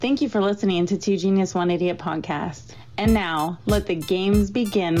Thank you for listening to Two Genius, One Idiot podcast. And now, let the games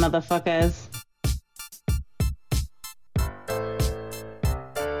begin, motherfuckers.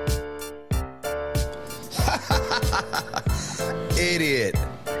 Idiot.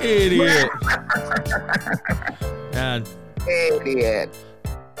 And Idiot.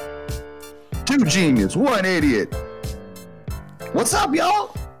 Two genius, one idiot. What's up,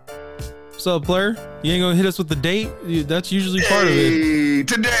 y'all? what's up, player? You ain't gonna hit us with the date? That's usually part of it.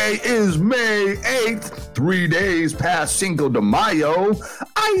 Today is May 8th, 3 days past Cinco de Mayo.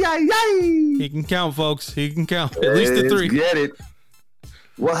 Ay, ay, ay. He can count, folks. He can count. At least to 3. Get it.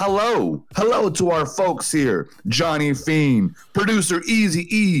 Well, hello. Hello to our folks here. Johnny Fiend, producer Easy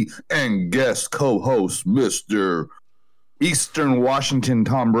E, and guest co-host Mr. Eastern Washington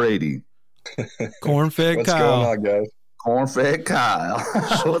Tom Brady. Corn-fed What's Kyle. going on, guys? Corn-fed Kyle.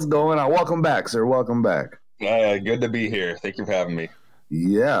 What's going on? Welcome back, sir. Welcome back. Good to be here. Thank you for having me.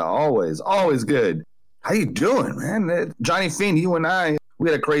 Yeah, always good. How you doing, man? Johnny Fiend, you and I,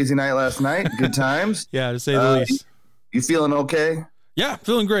 we had a crazy night last night. Good times. Yeah, to say the least. You feeling okay? Yeah,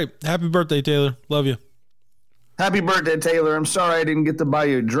 feeling great. Happy birthday, Taylor. Love you. Happy birthday, Taylor. I'm sorry I didn't get to buy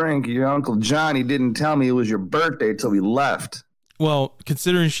you a drink. Your Uncle Johnny didn't tell me it was your birthday till we left. Well,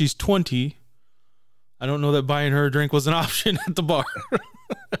 considering she's 20, I don't know that buying her a drink was an option at the bar.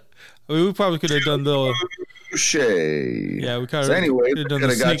 I mean, we probably could have done the... Yeah, we kind of... So anyway, could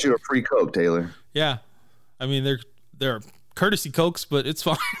have got you a free Coke, Taylor. Yeah. I mean, they're courtesy Cokes, but it's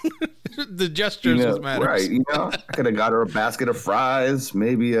fine. The gestures is what matters. Right, I could have got her a basket of fries,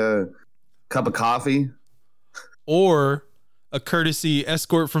 maybe a cup of coffee. Or a courtesy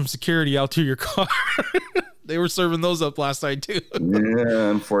escort from security out to your car. They were serving those up last night, too. Yeah,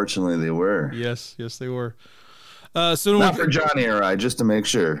 unfortunately, they were. Yes, they were. Not for Johnny or I, just to make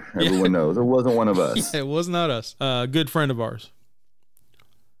sure everyone knows. It wasn't one of us. Yeah, it was not us. Good friend of ours.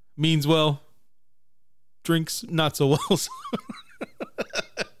 Means well. Drinks not so well.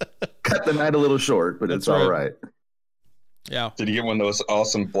 Cut the night a little short, but That's it's all right. Yeah. Did he get one of those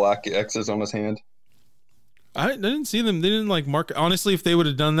awesome black X's on his hand? I didn't see them. They didn't mark. Honestly, if they would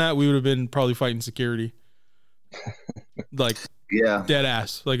have done that, we would have been probably fighting security. Yeah, dead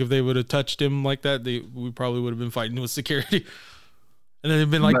ass. If they would have touched him like that, we probably would have been fighting with security. And then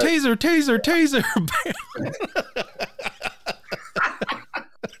they've been like, taser.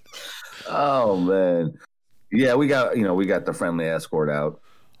 Oh man. Yeah, we got the friendly escort out.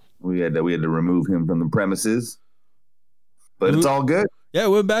 We had to remove him from the premises. But it's all good. Yeah,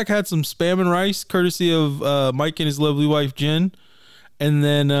 went back, had some Spam and rice, courtesy of Mike and his lovely wife, Jen. And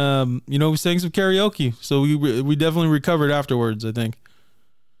then, we sang some karaoke. So we definitely recovered afterwards, I think.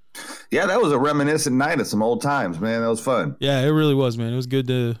 Yeah, that was a reminiscent night of some old times, man. That was fun. Yeah, it really was, man. It was good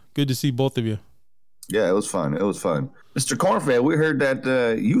to see both of you. Yeah, it was fun. Mr. Cornfed, we heard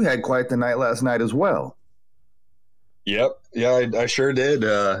that you had quite the night last night as well. Yep. Yeah, I sure did.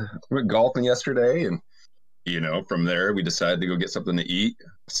 Went golfing yesterday, and from there we decided to go get something to eat.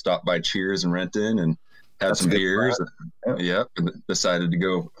 Stopped by Cheers in Renton and had some beers. Yep. And decided to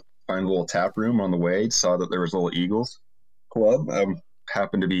go find a little tap room on the way. Saw that there was a little Eagles club.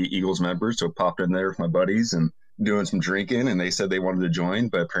 Happened to be Eagles members, so popped in there with my buddies and doing some drinking. And they said they wanted to join,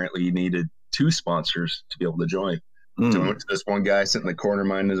 but apparently you needed 2 sponsors to be able to join. So I went to this one guy sitting in the corner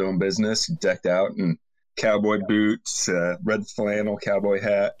minding his own business, decked out in cowboy boots, red flannel cowboy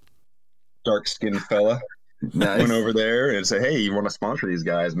hat, dark skinned fella. Nice. Went over there and said, "Hey, you want to sponsor these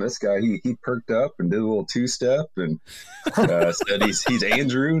guys?" And this guy, he perked up and did a little 2-step and said he's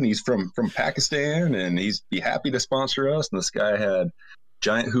Andrew and he's from Pakistan and he's be happy to sponsor us. And this guy had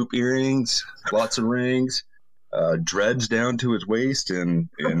giant hoop earrings, lots of rings, dreads down to his waist, and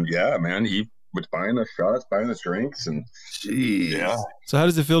yeah, man, he would buying us shots, buying us drinks, and jeez. Yeah. So how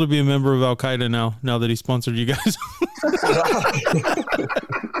does it feel to be a member of Al Qaeda now that he sponsored you guys?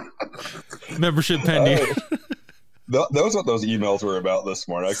 Membership pending. Those what those emails were about this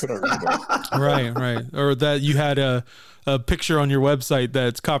morning. I couldn't read them. Right. Or that you had a picture on your website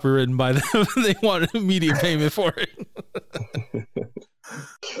that's copywritten by them. They wanted immediate payment for it.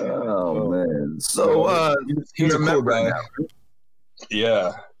 Oh man. So he's a cool member guy. now.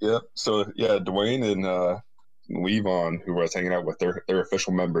 Yeah. So yeah, Dwayne and Levon, who I was hanging out with, they're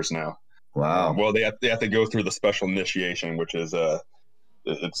official members now. Wow. Well, they have to go through the special initiation, which is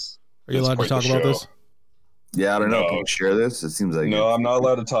it's. Are you allowed to talk about this? Yeah, I don't know. No. Can you share this? It seems like No, I'm not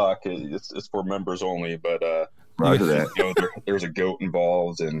allowed to talk. It's for members only. But Roger that. there's a goat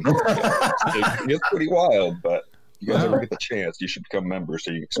involved, and it's pretty wild. But you guys ever get the chance, you should become members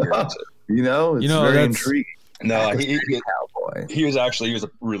so you can experience it. It's very intriguing. No, he cowboy. he was a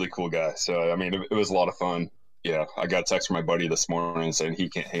really cool guy. So I mean, it was a lot of fun. Yeah, I got a text from my buddy this morning saying he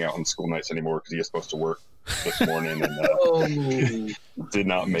can't hang out on school nights anymore because he was supposed to work this morning and did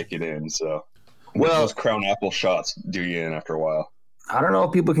not make it in. So, those Crown Apple shots do you in after a while. I don't know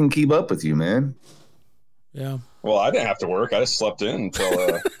if people can keep up with you, man. Yeah. Well, I didn't have to work. I just slept in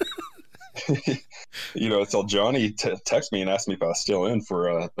until, until Johnny texted me and asked me if I was still in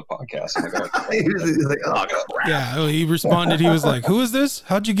for the podcast. I'm like, oh, He's like, oh, crap. Yeah. He responded. He was like, "Who is this?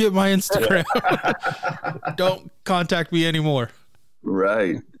 How'd you get my Instagram? Don't contact me anymore."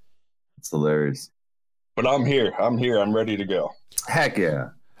 Right. It's hilarious. But I'm here. I'm ready to go. Heck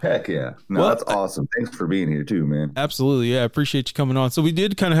yeah. No, that's awesome. Thanks for being here too, man. Absolutely. Yeah. I appreciate you coming on. So we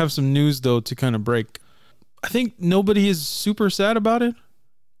did kind of have some news though to kind of break. I think nobody is super sad about it.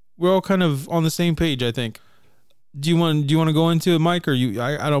 We're all kind of on the same page, I think. Do you want to go into it, Mike, or you?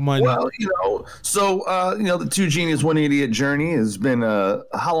 I don't mind. Well, the Two Genius, One Idiot journey has been.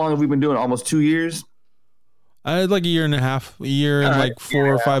 How long have we been doing? Almost 2 years. Like a year and a half, a year and like 4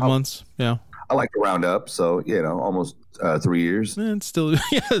 or 5 months. Yeah. I like to round up, so almost 3 years. It's still,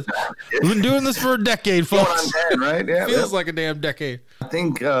 we've been doing this for a decade, folks. Going on 10, right? Yeah, feels like a damn decade. I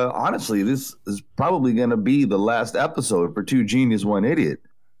think honestly, this is probably going to be the last episode for Two Genius, One Idiot.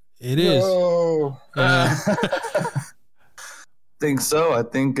 It is. I think so. I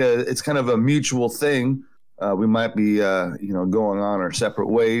think it's kind of a mutual thing. We might be, going on our separate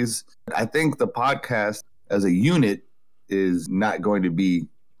ways. I think the podcast as a unit is not going to be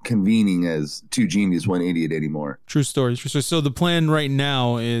convening as Two Genius, One Idiot anymore. True story. So the plan right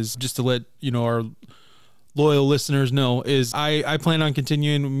now is, just to let our loyal listeners know, is I plan on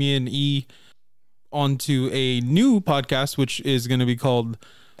continuing me and E onto a new podcast, which is going to be called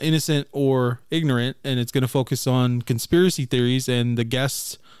Innocent or Ignorant, and it's going to focus on conspiracy theories, and the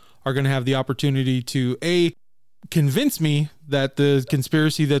guests are going to have the opportunity to convince me that the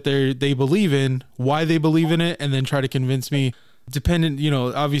conspiracy that they believe in, why they believe in it, and then try to convince me, dependent,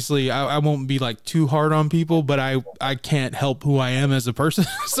 obviously I won't be like too hard on people, but I can't help who I am as a person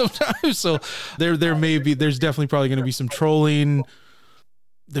sometimes. So there's definitely probably going to be some trolling.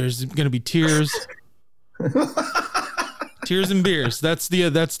 There's going to be tears. Tears and beers. That's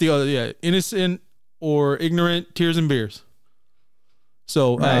the Innocent or Ignorant, tears and beers.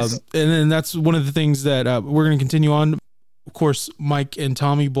 So, nice. And then that's one of the things that we're going to continue on. Of course, Mike and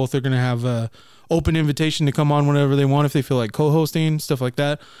Tommy both are going to have a open invitation to come on whenever they want, if they feel like co-hosting, stuff like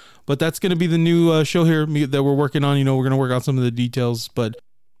that. But that's going to be the new show here that we're working on. We're going to work out some of the details. But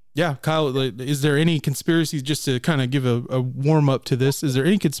yeah, Kyle, is there any conspiracies, just to kind of give a warm up to this, is there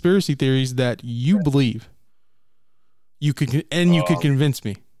any conspiracy theories that you believe you could convince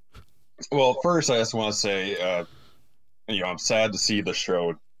me? Well, first I just want to say, I'm sad to see the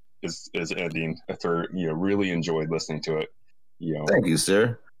show is ending after really enjoyed listening to it. Thank you,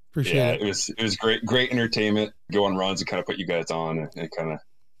 sir. Appreciate it. It was great entertainment. Go on runs and kind of put you guys on and kind of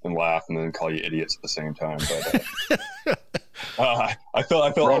laugh and then call you idiots at the same time. But I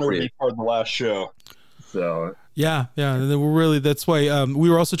felt honored to be part of the last show. So yeah, that's why we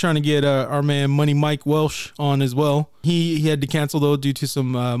were also trying to get our man Money Mike Welsh on as well. He had to cancel though due to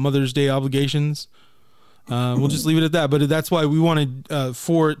some Mother's Day obligations. We'll just leave it at that. But that's why we wanted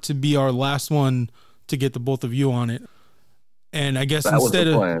for it to be our last one to get the both of you on it. And I guess that instead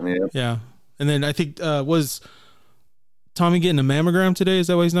was the of plan, yeah, and then I think was Tommy getting a mammogram today? Is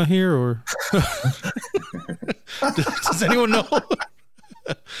that why he's not here, or does anyone know?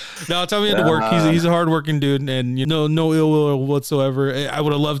 No, Tommy had to work. He's a hardworking dude, and no ill will whatsoever. I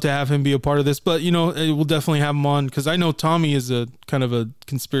would have loved to have him be a part of this, but we'll definitely have him on, because I know Tommy is a kind of a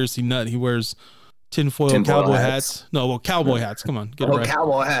conspiracy nut. He wears tinfoil cowboy hats. No, well, cowboy hats. Come on, get it right.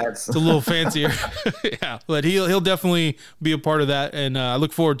 Cowboy hats. It's a little fancier. Yeah, but he'll definitely be a part of that, and I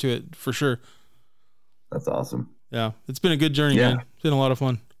look forward to it for sure. That's awesome. Yeah, it's been a good journey, man. It's been a lot of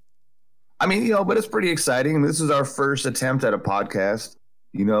fun. I mean, but it's pretty exciting. This is our first attempt at a podcast.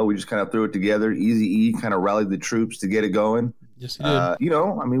 We just kind of threw it together. Easy E kind of rallied the troops to get it going. Yes, he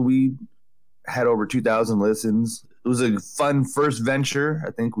did. We had over 2,000 listens. It was a fun first venture.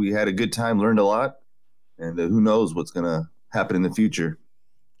 I think we had a good time, learned a lot. And who knows what's going to happen in the future.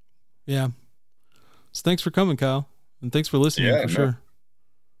 Yeah. So thanks for coming, Kyle. And thanks for listening, sure.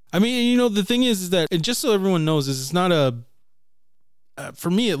 I mean, the thing is that, and just so everyone knows, is it's not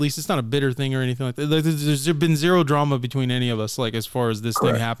for me at least, it's not a bitter thing or anything like that. There's been zero drama between any of us, like as far as this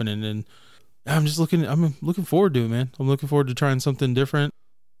thing happening. And I'm looking forward to it, man. I'm looking forward to trying something different.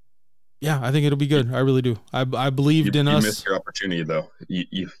 Yeah, I think it'll be good. I really do. I believed in us. You missed your opportunity, though.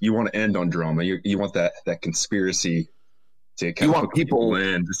 You want to end on drama. You want that conspiracy So you You want people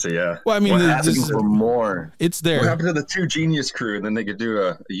in. So yeah. Well, I mean, asking for more. it's What there. happened to the Two Genius crew? And then they could do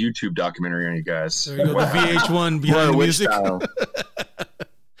a YouTube documentary on you guys. There you go. The VH1 behind Blair the Witch music. style.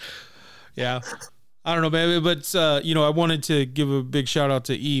 Yeah. I don't know, man, but I wanted to give a big shout out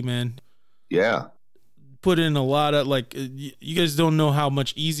to E, man. Yeah. Put in a lot of you guys don't know how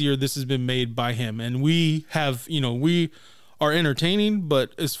much easier this has been made by him, and we have we are entertaining,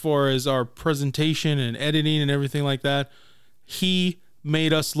 but as far as our presentation and editing and everything like that, he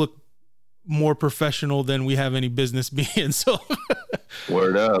made us look more professional than we have any business being. So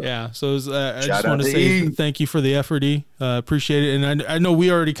Word up. yeah, so it was, I Shout just out want to to say E. thank you for the effort, E. Appreciate it, and I know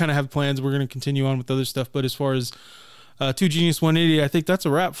we already kind of have plans. We're going to continue on with other stuff, but as far as Two Genius 180, I think that's a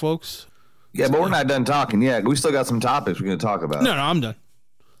wrap, folks. Yeah, but we're not done talking yet. We still got some topics we're going to talk about. No, I'm done.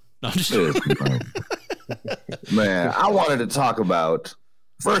 No, I'm just Man, I wanted to talk about,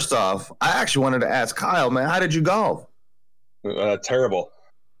 first off, I actually wanted to ask Kyle, man, how did you golf? Terrible.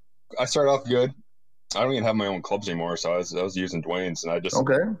 I started off good. I don't even have my own clubs anymore, so I was using Dwayne's, and I just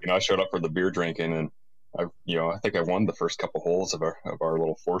Okay. I showed up for the beer drinking, and I think I won the first couple holes of our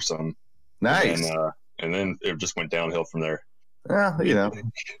little foursome. Nice. And then it just went downhill from there. Yeah,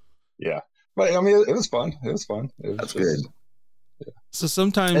 Yeah, but I mean, it was fun. It was fun. That's good. So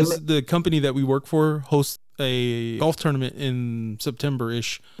sometimes the company that we work for hosts a golf tournament in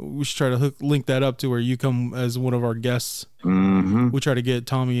September-ish. We should try to link that up to where you come as one of our guests. Mm-hmm. We try to get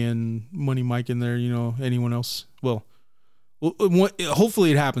Tommy and Money Mike in there, anyone else. Well,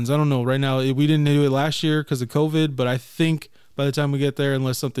 hopefully it happens. I don't know. Right now, we didn't do it last year because of COVID, but I think by the time we get there,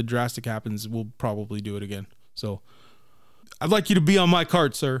 unless something drastic happens, we'll probably do it again. So I'd like you to be on my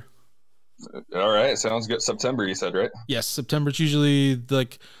card, sir. All right, sounds good. September, you said, right? Yes, September. It's usually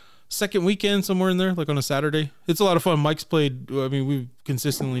like second weekend, somewhere in there, like on a Saturday. It's a lot of fun. Mike's played. I mean, we've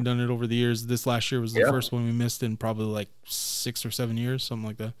consistently done it over the years. This last year was the first one we missed in probably like 6 or 7 years, something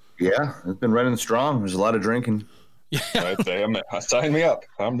like that. Yeah, it's been running strong. There's a lot of drinking. Yeah, I'd say sign me up.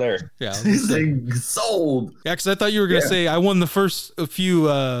 I'm there. yeah. Sold. Yeah, because I thought you were gonna say I won the first few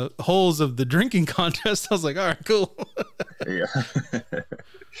holes of the drinking contest. I was like, all right, cool. Yeah.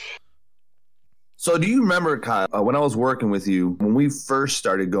 So do you remember, Kyle, when I was working with you, when we first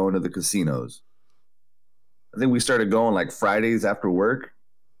started going to the casinos? I think we started going like Fridays after work.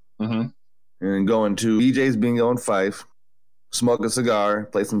 Mm-hmm. And going to BJ's Bingo in Fife, smoke a cigar,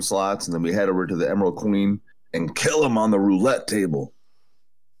 play some slots, and then we head over to the Emerald Queen and kill them on the roulette table.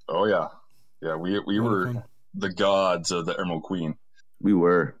 Oh yeah, yeah. We were the gods of the Emerald Queen. We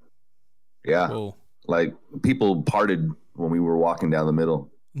were, yeah. Whoa. Like people parted when we were walking down the middle.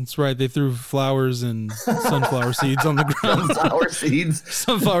 That's right. They threw flowers and sunflower seeds on the ground. Sunflower seeds.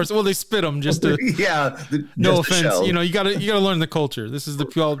 Sunflowers. Well, they spit them just to. Yeah. No just the offense. shell. You gotta learn the culture. This is the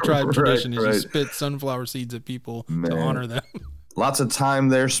Puyallup tribe Right, tradition. Is right. you spit sunflower seeds at people Man. to honor them. Lots of time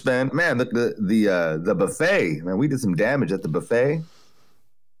there spent. Man, the buffet. Man, we did some damage at the buffet.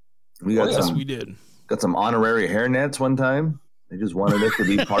 We got Yes, some. we did. Got some honorary hairnets one time. They just wanted us to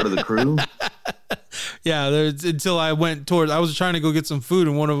be part of the crew. Yeah, until I went towards. I was trying to go get some food,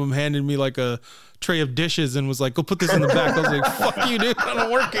 and one of them handed me like a tray of dishes and was like, "Go put this in the back." I was like, "Fuck you, dude! I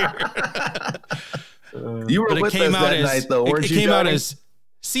don't work here." You were But it with came us out that as night, though, weren't it you? came out Johnny? as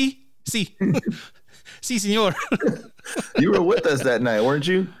si, senor. You were with us that night, weren't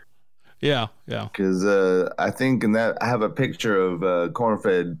you? Yeah. Because I think in that I have a picture of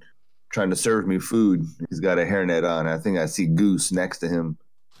Cornfed trying to serve me food. He's got a hairnet on. I think I see Goose next to him.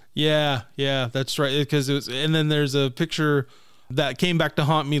 Yeah, that's right. Because it was, and then there's a picture that came back to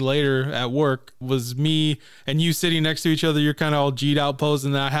haunt me later at work. Was me and you sitting next to each other. You're kind of all G'd out pose,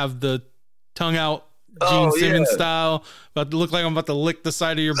 and I have the tongue out, Gene Simmons style, about to look like I'm about to lick the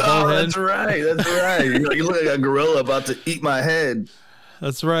side of your Oh, forehead. that's right. You look like a gorilla about to eat my head.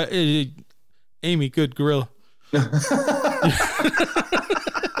 That's right. Hey, Amy, good gorilla.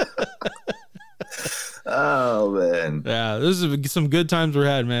 Oh man. Yeah, this is some good times we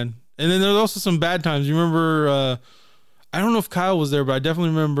had, man. And then there's also some bad times. You remember? I don't know if Kyle was there, but I definitely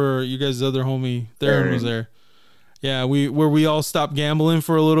remember you guys' other homie Theron was there. Yeah, we all stopped gambling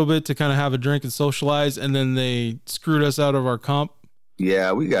for a little bit to kind of have a drink and socialize, and then they screwed us out of our comp.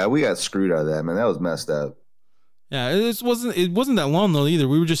 Yeah, we got screwed out of that, man. That was messed up. Yeah, it wasn't that long though either.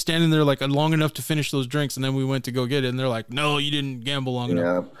 We were just standing there like long enough to finish those drinks, and then we went to go get it, and they're like, "No, you didn't gamble long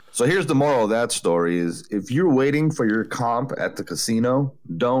enough." Yeah. So here's the moral of that story: is if you're waiting for your comp at the casino,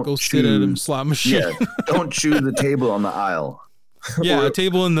 don't Go sit at a slot machine. Yeah, don't choose the table on the aisle. Yeah, a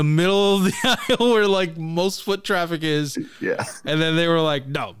table in the middle of the aisle where like most foot traffic is. Yeah. And then they were like,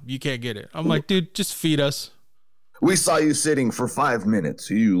 "No, you can't get it." I'm like, "Dude, just feed us." We saw you sitting for 5 minutes.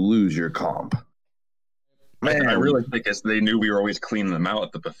 You lose your comp. Man, I really think they knew we were always cleaning them out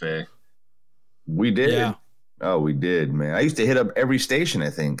at the buffet. we did. Yeah. Oh, we did, man. I used to hit up every station,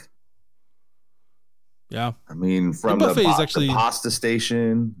 I think. Yeah. I mean, from The the, buffet is actually- the pasta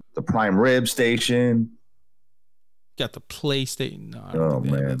station, the prime rib station. Got the PlayStation. No, I don't Oh, think they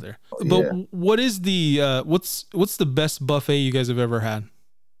have man. that there. Oh, But yeah. what is the what's the best buffet you guys have ever had?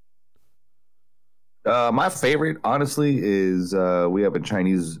 My favorite, honestly, is we have a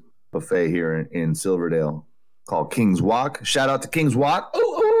Chinese buffet here in Silverdale called King's Wok. Shout out to King's Wok. Ooh,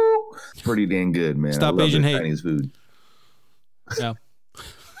 ooh. It's pretty dang good, man. Stop I love Asian their hate. Chinese food. Yeah.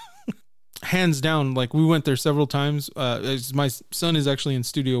 Hands down, like we went there several times. My son is actually in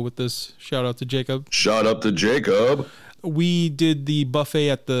studio with this. Shout out to Jacob. Shout out to Jacob. We did the buffet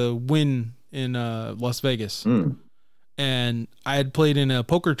at the Wynn in Las Vegas. Mm. And I had played in a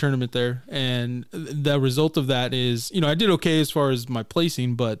poker tournament there, and the result of that is, I did okay as far as my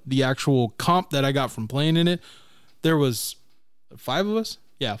placing, but the actual comp that I got from playing in it, there was 5 of us.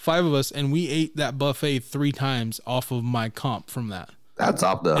 Yeah, 5 of us, and we ate that buffet 3 times off of my comp from that. That's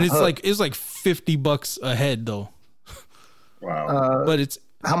off the And it's hook. like $50 a head though. Wow. But it's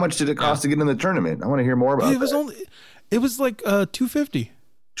How much did it cost to get in the tournament? I want to hear more about it was like $250.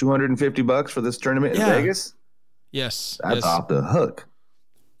 $250 for this tournament in Yeah. Vegas? Yes. That's yes. off the hook.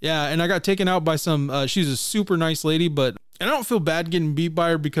 Yeah, and I got taken out by some. She's a super nice lady, and I don't feel bad getting beat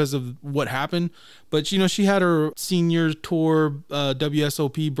by her because of what happened. But she had her senior tour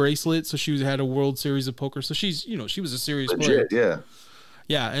WSOP bracelet, so she had a World Series of Poker. So she's, she was a serious player. Legit, yeah.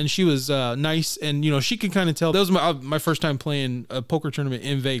 Yeah, and she was nice, and she could kind of tell. That was my first time playing a poker tournament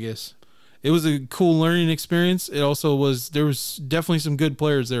in Vegas. It was a cool learning experience. It also was. There was definitely some good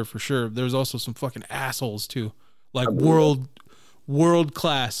players there for sure. There was also some fucking assholes too, like world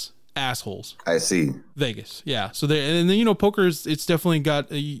class assholes. I see. Vegas, yeah. So and then poker is, it's definitely got,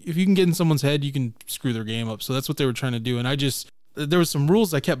 if you can get in someone's head, you can screw their game up. So that's what they were trying to do. And there was some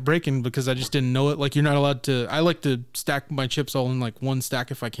rules I kept breaking because I just didn't know it. Like, you're not allowed to. I like to stack my chips all in like one stack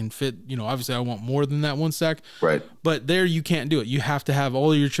if I can fit. Obviously I want more than that one stack. Right. But there you can't do it. You have to have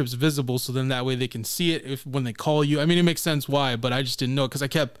all of your chips visible, so then that way they can see it when they call you. I mean, it makes sense why, but I just didn't know it because I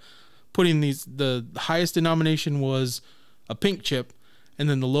kept putting the highest denomination was a pink chip, and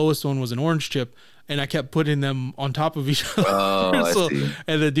then the lowest one was an orange chip, and I kept putting them on top of each other. Oh, I see.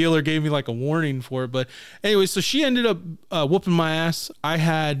 And the dealer gave me like a warning for it. But anyway, so she ended up whooping my ass. I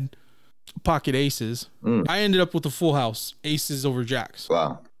had pocket aces. I ended up with a full house, aces over jacks.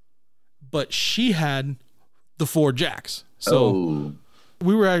 Wow. But she had the 4 jacks. So Oh.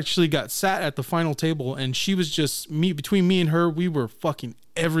 we were actually got sat at the final table, and she was just between me and her, we were fucking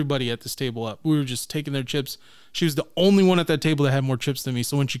everybody at this table up. We were just taking their chips. She was the only one at that table that had more chips than me.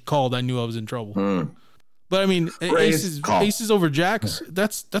 So when she called, I knew I was in trouble. But I mean, aces over jacks,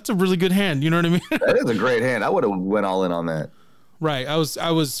 that's a really good hand. You know what I mean? That is a great hand. I would have went all in on that. Right. I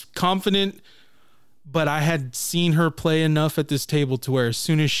was confident, but I had seen her play enough at this table to where as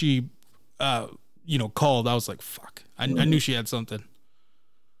soon as she, called, I was like, fuck. I knew she had something.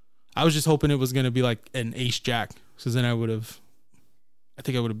 I was just hoping it was going to be like an ace jack. So then I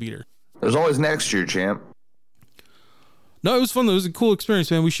think I would have beat her. There's always next year, champ. No, it was fun though. It was a cool experience,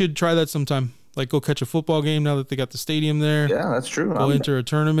 man. We should try that sometime. Like, go catch a football game now that they got the stadium there. Yeah, that's true. Go enter a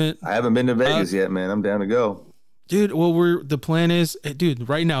tournament. I haven't been to Vegas yet, man. I'm down to go. Dude, well, the plan is,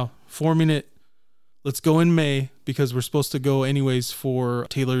 right now, forming it. Let's go in May because we're supposed to go anyways for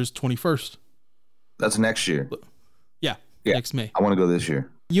Taylor's 21st. That's next year. Yeah, Yeah. next May. I want to go this year.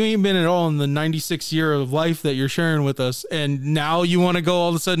 You ain't been at all in the 96 year of life that you're sharing with us, and now you want to go all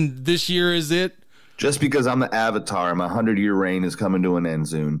of a sudden, this year is it? Just because I'm the Avatar, my 100-year reign is coming to an end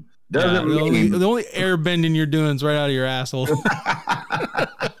soon. Yeah, Doesn't mean the only air bending you're doing is right out of your asshole.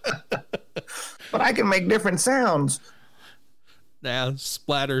 but I can make different sounds. Yeah,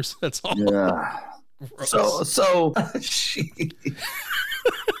 splatters. That's all. Yeah. So she.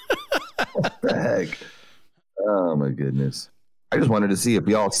 What the heck? Oh my goodness! I just wanted to see if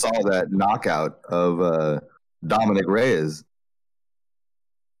y'all saw that knockout of Dominic Reyes.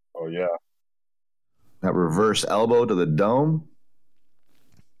 Oh yeah. That reverse elbow to the dome.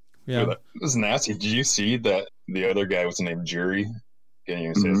 Yeah. That was nasty. Did you see that the other guy was named Jury? Can't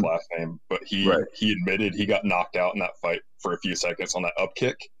even say his last name, but he admitted he got knocked out in that fight for a few seconds on that up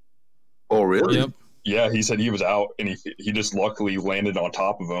kick. Oh really? Yep. Yeah, he said he was out, and he just luckily landed on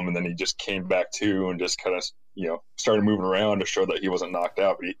top of him, and then he just came back to and just kind of started moving around to show that he wasn't knocked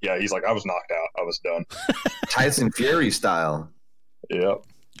out. But he's like, I was knocked out. I was done. Tyson Fury style. Yep.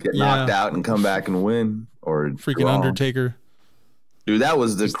 Get knocked out and come back and win, or Freaking draw. Undertaker. Dude, that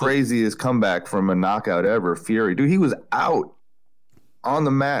was the craziest comeback from a knockout ever. Fury, dude, he was out. on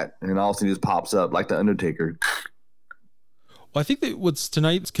the mat, and all of a sudden he just pops up like the Undertaker. Well, I think that what's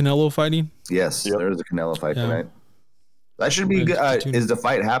tonight's Canelo fighting. Yes, there is a Canelo fight Yeah. tonight. That should be good. Is the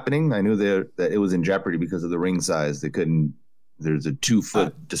fight happening? I knew that it was in jeopardy because of the ring size. They couldn't. There's a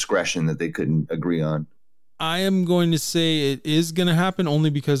 2-foot discretion that they couldn't agree on. I am going to say it is going to happen only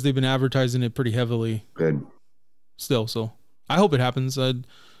because they've been advertising it pretty heavily. Good. Still, so I hope it happens.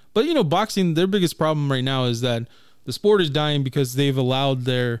 But you know, boxing, their biggest problem right now is that the sport is dying because they've allowed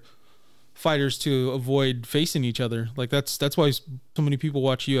their fighters to avoid facing each other. Like that's why so many people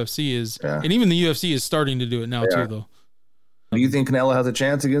watch UFC and even the UFC is starting to do it now too, though. Do you think Canelo has a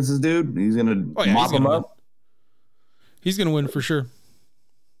chance against this dude? He's gonna mop him up. He's gonna win for sure.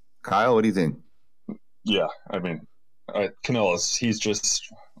 Kyle, what do you think? Yeah, I mean, Canelo's, he's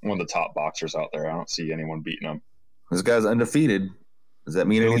just one of the top boxers out there. I don't see anyone beating him. This guy's undefeated. Does that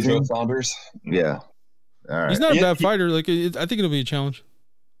mean anything? Joe Saunders? Yeah. All right. He's not a bad fighter. Like I think it'll be a challenge.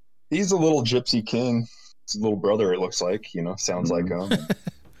 He's a little gypsy king. His little brother, it looks like. Sounds like him.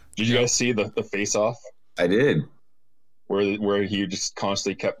 Did you guys see the face-off? I did. Where he just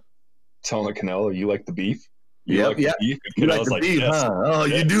constantly kept telling Canelo, "You like the beef? You like the beef? You like the beef, yes. Huh? Oh,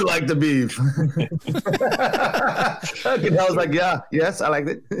 you do like the beef." Canelo's like, "Yeah, yes, I like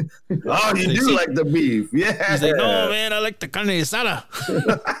it." Oh, you do like the beef? Yeah. He's like, "No, man, I like the carne asada."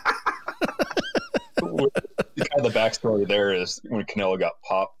 The backstory there is when Canelo got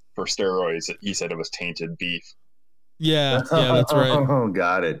popped for steroids, he said it was tainted beef. Yeah, that's right. Oh,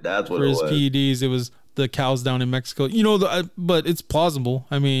 got it. That's what for it his was. PEDs. It was the cows down in Mexico. But it's plausible.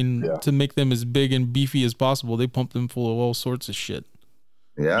 I mean, to make them as big and beefy as possible, they pump them full of all sorts of shit.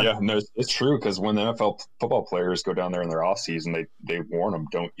 Yeah, no, it's true because when the NFL football players go down there in their off season, they warn them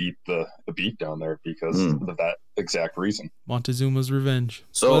don't eat the beef down there because of that exact reason. Montezuma's revenge.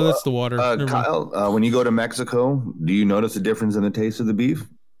 So that's the water. Kyle, when you go to Mexico, do you notice a difference in the taste of the beef?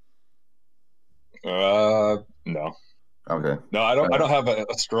 No. Okay. No, I don't have a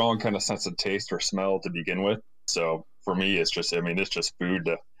strong kind of sense of taste or smell to begin with. So for me, it's just food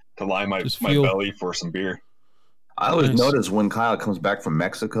to line my belly for some beer. I always notice when Kyle comes back from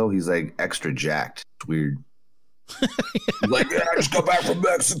Mexico, he's like extra jacked. It's weird. He's like, "Yeah, I just got back from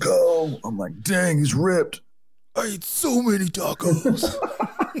Mexico." I'm like, "Dang, he's ripped." I ate so many tacos.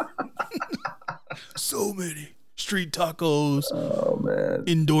 So many street tacos. Oh man.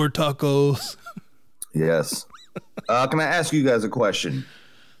 Indoor tacos. Yes. Can I ask you guys a question?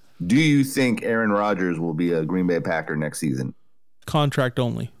 Do you think Aaron Rodgers will be a Green Bay Packer next season? Contract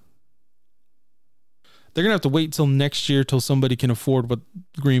only. They're going to have to wait till next year till somebody can afford what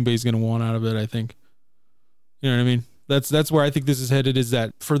Green Bay's going to want out of it, I think. You know what I mean? That's where I think this is headed, is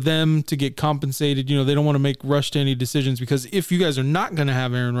that for them to get compensated, they don't want to rush to any decisions, because if you guys are not going to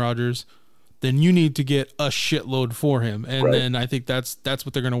have Aaron Rodgers, then you need to get a shitload for him. And then I think that's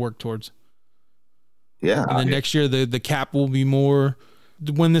what they're going to work towards. Yeah. And then next year, the cap will be more.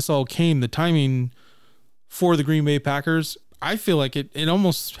 When this all came, the timing for the Green Bay Packers, I feel like it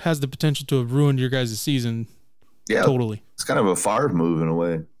almost has the potential to have ruined your guys' season. Yeah. Totally. It's kind of a Favre move in a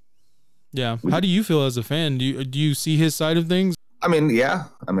way. Yeah. How do you feel as a fan? Do you see his side of things? I mean, yeah.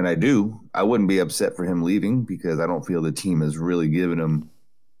 I mean, I do. I wouldn't be upset for him leaving because I don't feel the team has really given him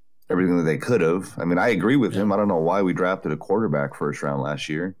everything that they could have. I mean, I agree with him. I don't know why we drafted a quarterback first round last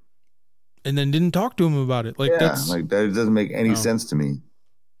year. And then didn't talk to him about it. That doesn't make any sense to me.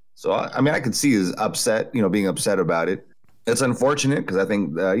 So, I mean, I could see his upset, being upset about it. It's unfortunate because I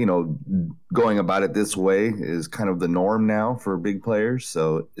think, going about it this way is kind of the norm now for big players.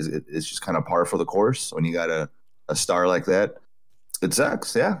 So it's just kind of par for the course when you got a star like that. It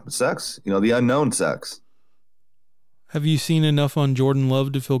sucks. Yeah, it sucks. The unknown sucks. Have you seen enough on Jordan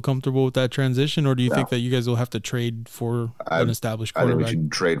Love to feel comfortable with that transition, or do you think that you guys will have to trade for an established quarterback? I think we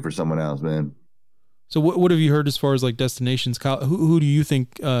should trade for someone else, man. So what have you heard as far as destinations? Kyle, who do you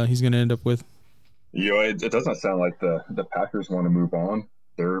think he's going to end up with? It doesn't sound like the Packers want to move on.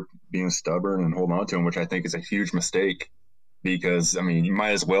 They're being stubborn and holding on to him, which I think is a huge mistake, because, I mean, you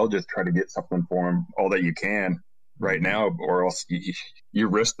might as well just try to get something for him all that you can right now, or else you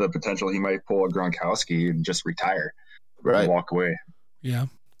risk the potential he might pull a Gronkowski and just retire. Right. And walk away. Yeah.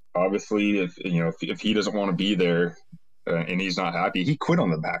 Obviously, if he doesn't want to be there and he's not happy, he quit on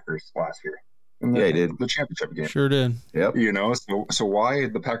the Packers last year. Yeah, he did. The championship game. Sure did. Yep. So why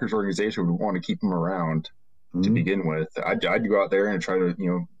the Packers organization would want to keep him around to begin with? I'd go out there and try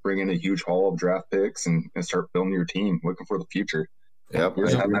to bring in a huge haul of draft picks and start building your team, looking for the future. Yep.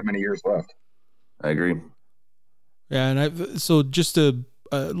 There's not that many years left. I agree. Yeah, and so just to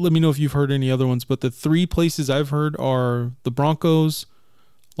let me know if you've heard any other ones, but the three places I've heard are the Broncos,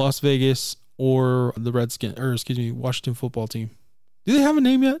 Las Vegas, or the Washington football team. Do they have a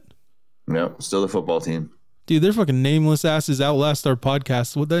name yet? No, still the football team. Dude, their fucking nameless asses outlast our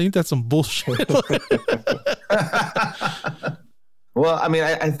podcast. Well, ain't that some bullshit? Well, I mean,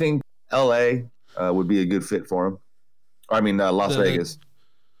 I think L.A. Would be a good fit for him. Las Vegas.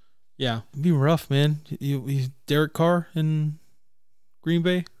 Yeah, it'd be rough, man. You Derek Carr in Green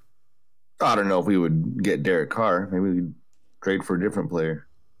Bay? I don't know if we would get Derek Carr. Maybe we'd trade for a different player.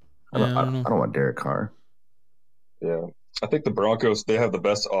 I don't want Derek Carr. Yeah. I think the Broncos, they have the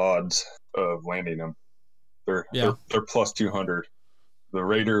best odds of landing him. They're plus 200. The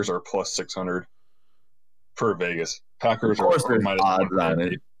Raiders are plus 600 for Vegas. Packers are minus odds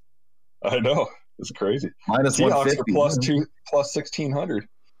 150. I know. It's crazy. Minus Seahawks 150. are plus 1,600.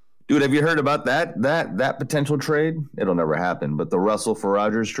 Dude, have you heard about that potential trade? It'll never happen. But the Russell for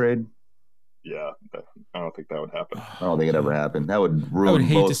Rodgers trade? Yeah, I don't think that would happen. I don't think it ever happened. That would ruin. I would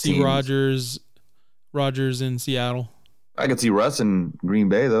hate both to see teams. Rodgers in Seattle. I could see Russ in Green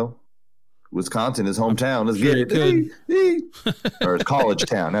Bay though. Wisconsin, his hometown. Let's get it. Or his college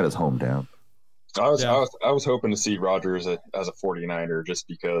town, not his hometown. I was hoping to see Rodgers as a 49er just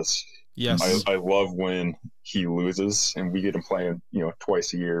because. Yes, I love when he loses and we get him playing,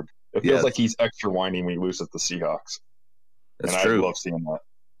 twice a year. It feels like he's extra whiny when he loses the Seahawks. That's true. I love seeing that.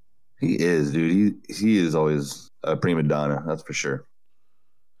 He is, dude. He is always a prima donna. That's for sure.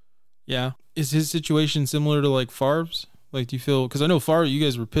 Yeah. Is his situation similar to like Favre's? Like, do you feel? Because I know Favre, you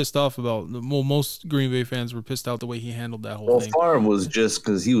guys were pissed off about. Well, most Green Bay fans were pissed out the way he handled that whole thing. Favre was just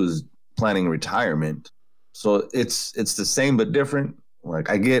because he was planning retirement, so it's the same but different. Like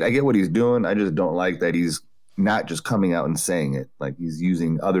I get what he's doing. I just don't like that he's not just coming out and saying it. Like he's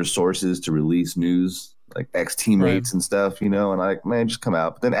using other sources to release news, like ex-teammates and stuff, and man, just come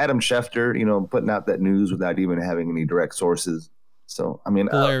out. But then Adam Schefter, putting out that news without even having any direct sources. So, I mean,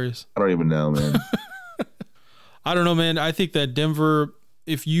 hilarious. I don't even know, man. I don't know, man. I think that Denver,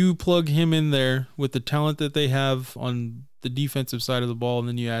 if you plug him in there with the talent that they have on the defensive side of the ball, and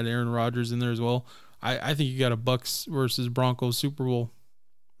then you add Aaron Rodgers in there as well, I think you got a Bucks versus Broncos Super Bowl.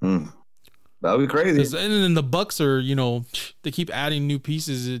 That would be crazy. And then the Bucks are, they keep adding new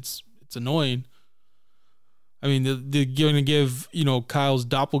pieces. It's annoying. I mean, they're going to give, Kyle's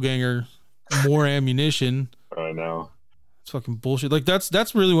doppelganger more ammunition. I know. It's fucking bullshit. Like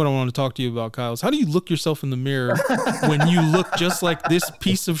that's really what I want to talk to you about, Kyle. How do you look yourself in the mirror when you look just like this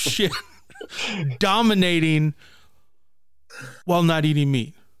piece of shit dominating while not eating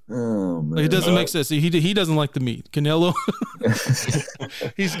meat? Oh, man. Like, it doesn't make sense. He doesn't like the meat. Canelo,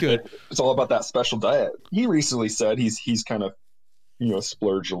 he's good. It's all about that special diet. He recently said he's kind of,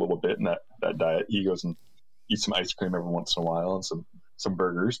 splurged a little bit in that diet. He goes and eats some ice cream every once in a while and some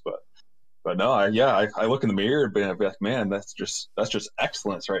burgers, but no, I look in the mirror and be like, man, that's just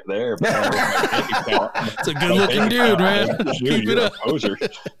excellence right there. It's a good looking dude, man. Keep it up.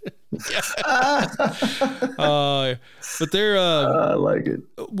 But they're I like it.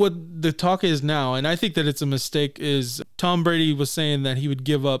 What the talk is now, and I think that it's a mistake, is Tom Brady was saying that he would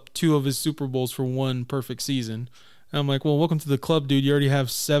give up 2 of his Super Bowls for one perfect season. And I'm like, well, welcome to the club, dude. You already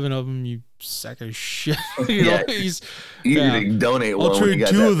have 7 of them, you sack of shit. Donate one. I'll trade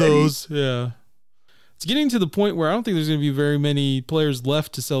 2 of those. Yeah. It's getting to the point where I don't think there's going to be very many players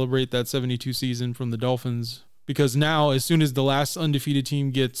left to celebrate that 72 season from the Dolphins, because now, as soon as the last undefeated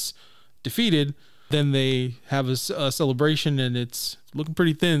team gets defeated, then they have a celebration, and it's looking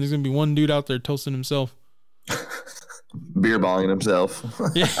pretty thin. There's going to be one dude out there toasting himself. Beer balling himself.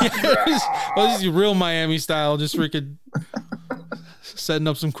 Yeah. He's real Miami style, just freaking setting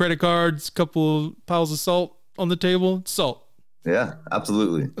up some credit cards, a couple of piles of salt on the table. Salt. Yeah,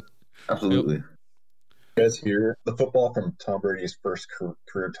 absolutely. Absolutely. Yep. You guys hear the football from Tom Brady's first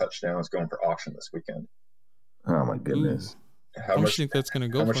career touchdown is going for auction this weekend. Oh my goodness. How much do you think that's going to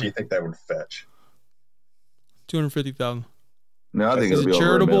go for? How much do you think that would fetch? $250,000. No, I think is it'll it be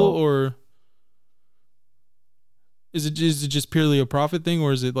charitable, over or is it just purely a profit thing,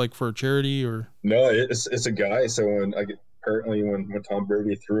 or is it like for a charity? Or no, it's a guy. So when Tom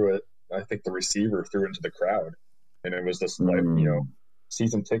Brady threw it, I think the receiver threw it into the crowd, and it was this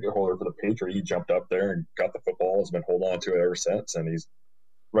season ticket holder for the Patriots. He jumped up there and got the football. Has been holding on to it ever since, and he's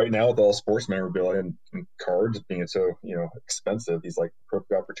right now with all sports memorabilia and cards being so expensive. He's like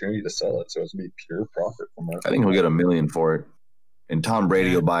perfect opportunity to sell it. So it's gonna be pure profit from that. I think he'll get $1 million for it, and Tom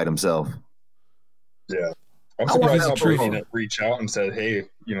Brady will buy it himself. Yeah. I'm surprised Tom Brady didn't reach out and said, "Hey,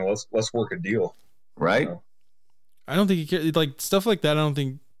 let's work a deal." Right? I don't think he cares. Like stuff like that, I don't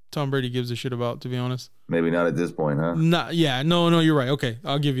think Tom Brady gives a shit about, to be honest. Maybe not at this point, huh? No, you're right. Okay,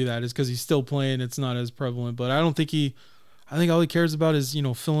 I'll give you that. It's because he's still playing. It's not as prevalent, but I think all he cares about is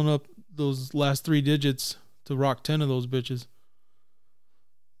filling up those last 3 digits to rock 10 of those bitches.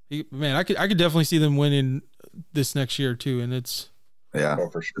 I could definitely see them winning this next year too, and it's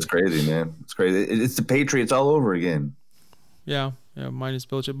for sure. It's crazy, man. It's crazy. It's the Patriots all over again. Yeah, minus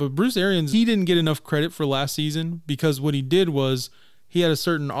Belichick. But Bruce Arians, he didn't get enough credit for last season because what he did was he had a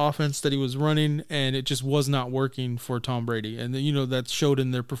certain offense that he was running, and it just was not working for Tom Brady. And that showed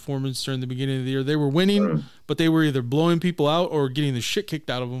in their performance during the beginning of the year. They were winning, but they were either blowing people out or getting the shit kicked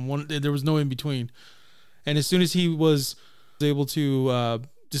out of them. There was no in between. And as soon as he was able to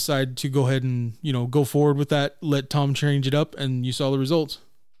decide to go ahead and go forward with that, let Tom change it up, and you saw the results.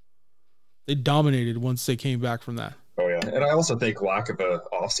 They dominated once they came back from that. Oh yeah, and I also think lack of a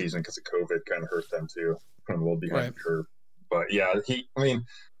off season because of COVID kind of hurt them too, put them a little behind the curve. But yeah, the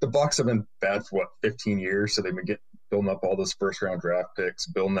Bucs have been bad for 15 years, so they've been building up all those first round draft picks,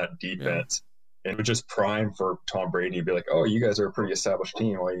 building that defense, and it was just prime for Tom Brady to be like, "Oh, you guys are a pretty established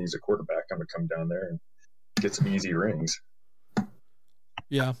team. Why you use a quarterback? I'm gonna come down there and get some easy rings."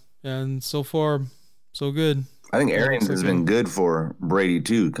 Yeah, and so far, so good. I think Arians has been good for Brady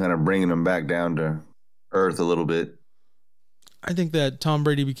too, kind of bringing him back down to earth a little bit. I think that Tom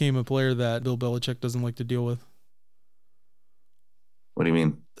Brady became a player that Bill Belichick doesn't like to deal with. What do you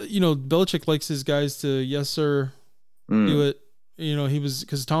mean? Belichick likes his guys to, yes, sir, do it. He was,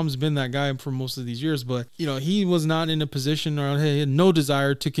 because Tom's been that guy for most of these years, but, he was not in a position or he had no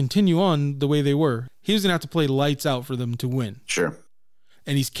desire to continue on the way they were. He was going to have to play lights out for them to win. Sure.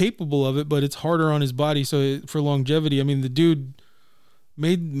 And he's capable of it, but it's harder on his body. So for longevity, the dude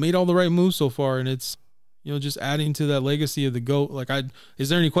made all the right moves so far, and it's, just adding to that legacy of the GOAT. Is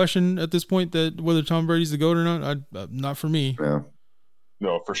there any question at this point that whether Tom Brady's the GOAT or not? Not for me. Yeah.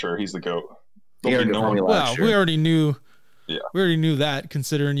 No, for sure, he's the GOAT. We already knew. Yeah, we already knew that.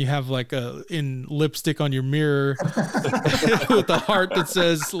 Considering you have in lipstick on your mirror with a heart that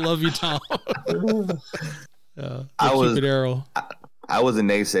says "Love you, Tom." I was Cupid arrow. I was a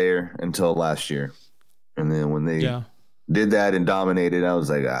naysayer until last year, and then when they did that and dominated, I was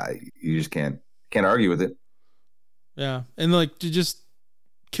like, you just can't argue with it. Yeah, and to just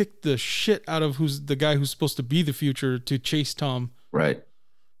kick the shit out of who's the guy who's supposed to be the future to chase Tom. Right.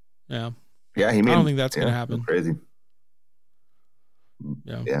 Yeah. Yeah, I don't think that's going to happen. Crazy.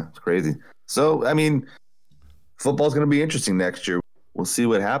 Yeah, it's crazy. So, football's going to be interesting next year. We'll see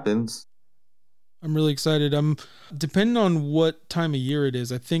what happens. I'm really excited. Depending on what time of year it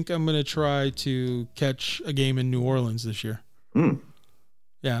is, I think I'm going to try to catch a game in New Orleans this year.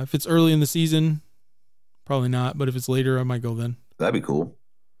 Yeah, if it's early in the season, probably not. But if it's later, I might go then. That'd be cool.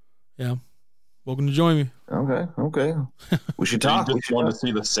 Yeah. Welcome to join me. Okay. We should talk. You just want to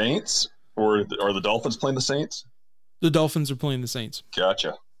see the Saints, or are the Dolphins playing the Saints? The Dolphins are playing the Saints.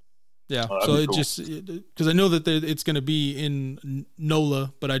 Gotcha. Yeah. So it just because I know that it's going to be in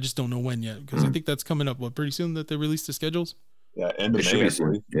NOLA, but I just don't know when yet because I think that's coming up. Pretty soon that they release the schedules. Yeah, end of May.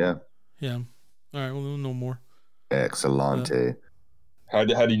 Yeah. Yeah. All right. Well, we'll know more. Excellente. How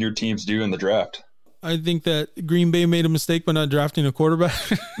did your teams do in the draft? I think that Green Bay made a mistake by not drafting a quarterback.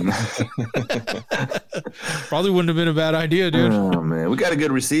 Probably wouldn't have been a bad idea, dude. Oh, man. We got a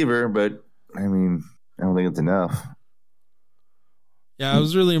good receiver, but, I don't think it's enough. Yeah, I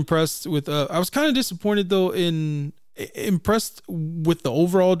was really impressed with I was kind of disappointed, though, impressed with the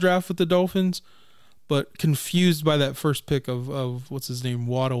overall draft with the Dolphins, but confused by that first pick of what's his name,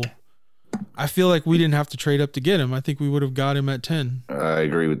 Waddle. I feel like we didn't have to trade up to get him. I think we would have got him at 10. I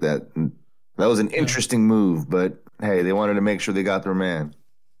agree with that. That was an interesting move, but hey, they wanted to make sure they got their man.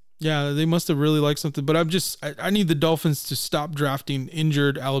 Yeah, they must have really liked something. But I need the Dolphins to stop drafting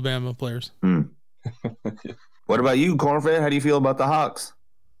injured Alabama players. What about you, Cornfed? How do you feel about the Hawks?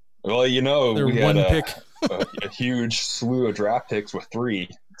 Well, They're we one had pick. a huge slew of draft picks with 3.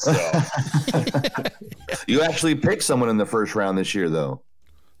 So You actually picked someone in the first round this year, though.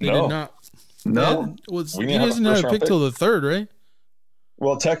 They did not. No? He doesn't have a pick till the 3rd, right?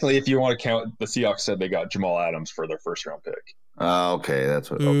 Well, technically, if you want to count, the Seahawks said they got Jamal Adams for their first round pick. Okay,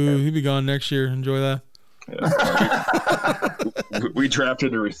 that's what. Ooh, he'll be gone next year. Enjoy that. Yeah. we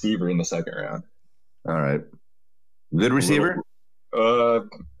drafted a receiver in the 2nd round. All right. Good receiver?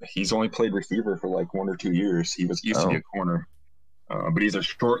 He's only played receiver for 1 or 2 years. He used to be a corner. But he's a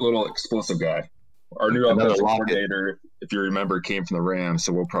short, little explosive guy. Our new offensive coordinator, if you remember, came from the Rams,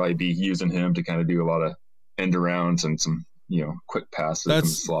 so we'll probably be using him to kind of do a lot of end arounds and some quick passes in the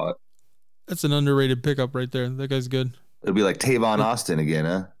slot. That's an underrated pickup right there. That guy's good. It'll be like Tavon Austin again,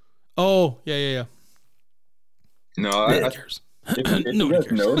 huh? Oh, yeah. No, if you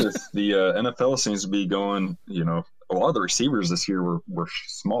guys notice, the NFL seems to be going, a lot of the receivers this year were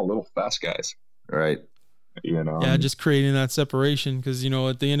small, little, fast guys. Right. Yeah, just creating that separation because,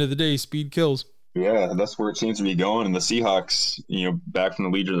 at the end of the day, speed kills. Yeah, that's where it seems to be going. And the Seahawks, back from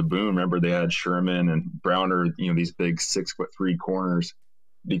the Legion of the Boom, remember they had Sherman and Browner, these big 6'3" corners,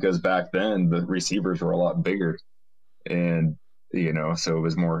 because back then the receivers were a lot bigger. And, so it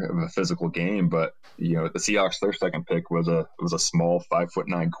was more of a physical game. But, the Seahawks, their second pick was a small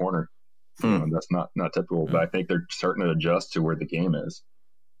 5'9" corner. That's not typical, but I think they're starting to adjust to where the game is.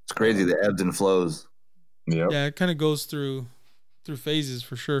 It's crazy, the ebbs and flows. Yep. Yeah, it kind of goes through phases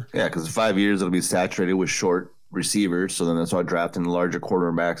for sure. Yeah, because 5 years it'll be saturated with short receivers, so then they'll start drafting the larger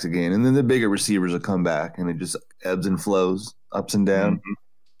quarterbacks again, and then the bigger receivers will come back, and it just ebbs and flows, ups and down. Mm-hmm.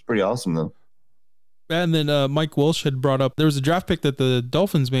 It's pretty awesome, though. And then Mike Welsh had brought up, there was a draft pick that the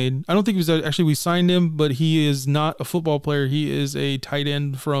Dolphins made. I don't think it was actually, we signed him, but he is not a football player. He is a tight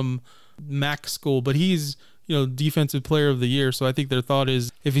end from Mac school, but he's, defensive player of the year. So I think their thought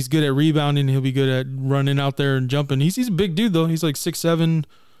is if he's good at rebounding, he'll be good at running out there and jumping. He's a big dude though. He's like 6'7",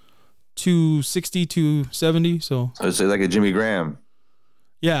 260, 270. So I would say like a Jimmy Graham.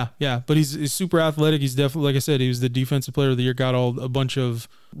 Yeah. But he's super athletic. He's definitely, like I said, he was the defensive player of the year, got a bunch of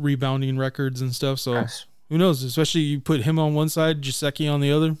rebounding records and stuff. So Nice. Who knows? Especially you put him on one side, Gesicki on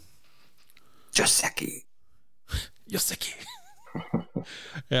the other. Gesicki.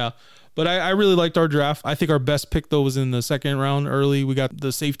 Yeah. But I really liked our draft. I think our best pick, though, was in the second round early. We got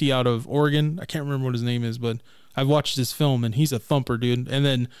the safety out of Oregon. I can't remember what his name is, but I've watched his film, and he's a thumper, dude. And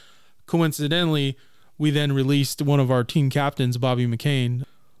then, coincidentally, we then released one of our team captains, Bobby McCain.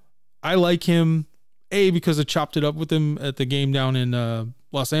 I like him, because I chopped it up with him at the game down in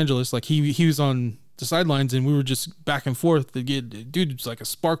Los Angeles. Like, he was on the sidelines, and we were just back and forth. Dude's like a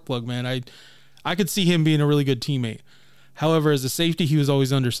spark plug, man. I could see him being a really good teammate. However, as a safety, he was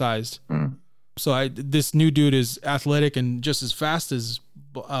always undersized. So this new dude is athletic and just as fast as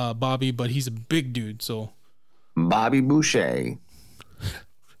Bobby, but he's a big dude. So Bobby Boucher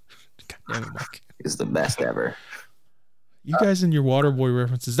God damn it, Mike. is the best ever. You guys and your Waterboy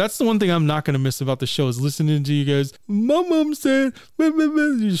references. That's the one thing I'm not going to miss about the show is listening to you guys. My mom said,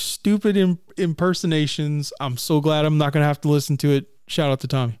 your stupid impersonations. I'm so glad I'm not going to have to listen to it. Shout out to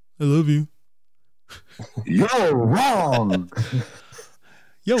Tommy. I love you. You're wrong.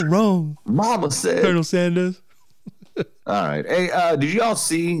 You're wrong. Mama said. Colonel Sanders. All right. Hey, did you all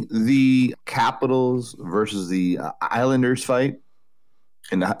see the Capitals versus the Islanders fight?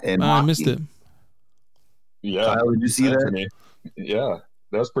 I missed it. Yeah. Kyle, did you see that? Yeah.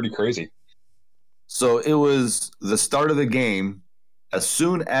 That was pretty crazy. So it was the start of the game. As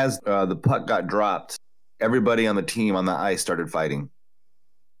soon as the puck got dropped, everybody on the team on the ice started fighting.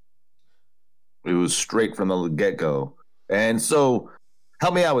 It was straight from the get-go. And so,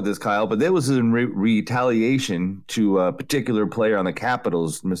 help me out with this, Kyle, but that was in retaliation to a particular player on the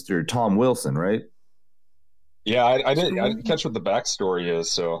Capitals, Mr. Tom Wilson, right? Yeah, I didn't catch what the backstory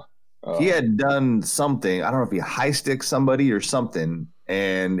is, so... he had done something. I don't know if he high-sticked somebody or something,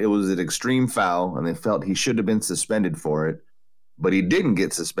 and it was an extreme foul, and they felt he should have been suspended for it, but he didn't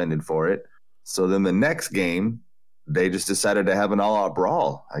get suspended for it. So then the next game, they just decided to have an all-out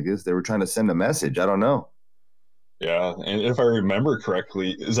brawl. I guess they were trying to send a message. I don't know. Yeah, and if I remember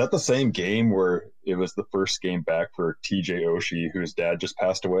correctly, is that the same game where it was the first game back for TJ Oshie, whose dad just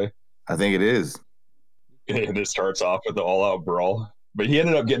passed away? I think it is. And it starts off with the all-out brawl. But he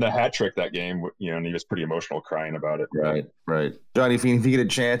ended up getting a hat trick that game, and he was pretty emotional crying about it. Right. Johnny, if you get a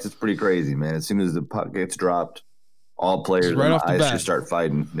chance, it's pretty crazy, man. As soon as the puck gets dropped, all players right on off the the ice bat. just start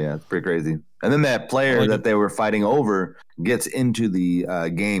fighting. Yeah, it's pretty crazy. And then that player that they were fighting over gets into the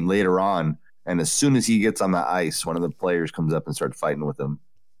game later on, and as soon as he gets on the ice, one of the players comes up and starts fighting with him.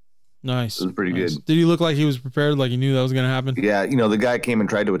 Nice. It was pretty good. Did he look like he was prepared, like he knew that was going to happen? Yeah, the guy came and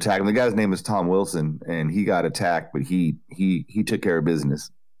tried to attack him. The guy's name is Tom Wilson, and he got attacked, but he took care of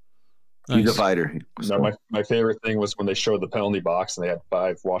business. He's a fighter. No, my favorite thing was when they showed the penalty box and they had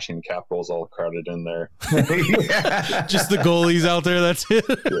 5 Washington Capitals all crowded in there. Yeah. Just the goalies out there. That's it.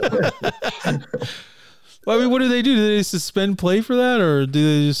 Well, I mean, what do? Do they suspend play for that, or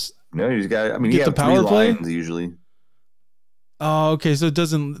do they just? No, you just got. I mean, Get you have the power 3 play? lines usually. Oh, okay. So it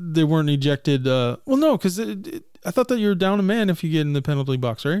doesn't. They weren't ejected. Well, no, because I thought that you were down a man if you get in the penalty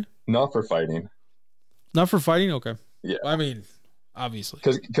box, right? Not for fighting. Not for fighting. Okay. Yeah. I mean, obviously.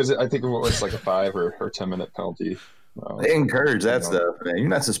 Because I think it was like a 5 or 10 minute penalty. They encourage that stuff, man. You're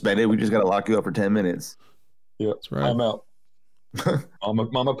not suspended. We just got to lock you up for 10 minutes. Yep. That's right. Timeout.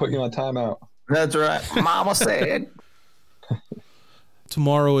 Mama put you on timeout. That's right. Mama said.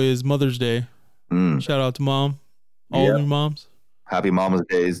 Tomorrow is Mother's Day. Shout out to mom. All Yep. new moms. Happy Mama's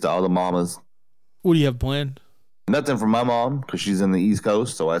Days to all the mamas. What do you have planned? Nothing for my mom because she's in the East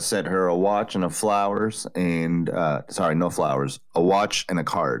Coast. So I sent her a watch and a flowers and, no flowers, a watch and a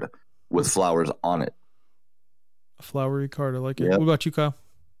card. with flowers on it. A flowery card. I like it. Yep. What about you, Kyle?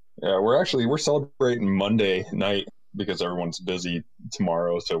 Yeah, we're celebrating Monday night because everyone's busy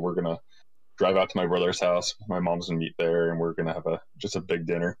tomorrow. So we're gonna drive out to my brother's house. My mom's gonna meet there, and we're gonna have just a big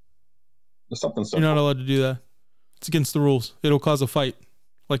dinner. Just something simple. You're not allowed to do that. It's against the rules. It'll cause a fight,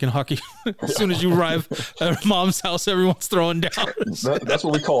 like in hockey. As soon as you arrive at mom's house, everyone's throwing down. That's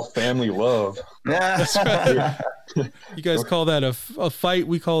what we call family love. That's right. You guys call that a fight.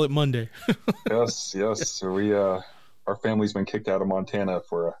 We call it Monday. Yes. So we our family's been kicked out of Montana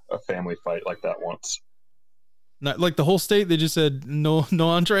for a family fight like that once. Not like the whole state. They just said no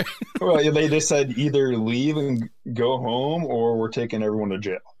entree. Well, they just said either leave and go home, or we're taking everyone to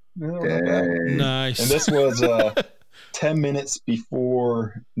jail. Nice. And this was 10 minutes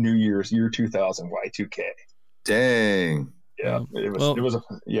before New Year's, year 2000, Y2K. Dang. Yeah, it was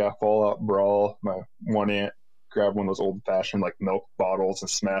a fallout brawl. My one aunt grabbed one of those old-fashioned like milk bottles and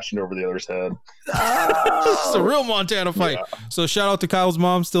smashed it over the other's head. It's a real Montana fight. Yeah. So shout out to Kyle's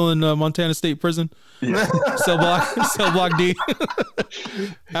mom, still in Montana State Prison. Yeah. Cell block D.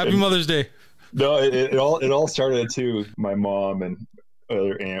 Happy Mother's Day. No, it all started too. My mom and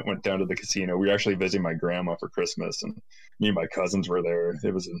other aunt went down to the casino. We were actually visiting my grandma for Christmas, and me and my cousins were there.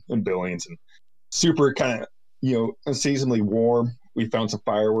 It was in Billings, and super kind of unseasonably warm. We found some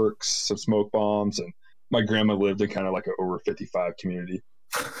fireworks, some smoke bombs, and my grandma lived in kind of like an over 55 community.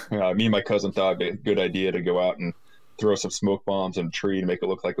 Me and my cousin thought it'd be a good idea to go out and throw some smoke bombs in a tree and make it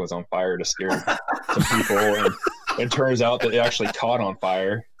look like it was on fire to scare some people. And it turns out that it actually caught on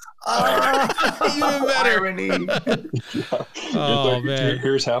fire. Even better. Irony. Yeah. Oh, man.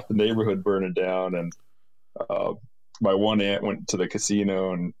 Here's half the neighborhood burning down, and my one aunt went to the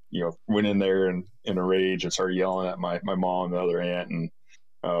casino and went in there in a rage and started yelling at my mom and the other aunt. And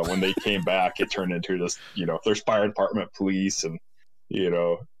when they came back, it turned into this. There's fire department, police, and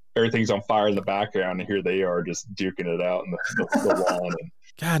everything's on fire in the background, and here they are just duking it out in the lawn. And,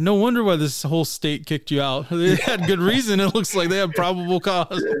 God, no wonder why this whole state kicked you out. They had good reason. It looks like they had probable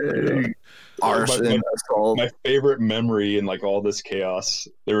cause. Arson, assault. My favorite memory in like all this chaos,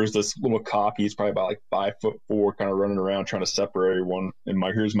 there was this little cop. He's probably about like 5'4", kind of running around trying to separate everyone. And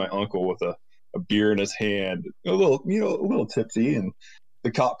here's my uncle with a beer in his hand, a little tipsy, and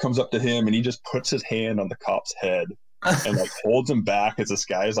the cop comes up to him and he just puts his hand on the cop's head and like holds him back as this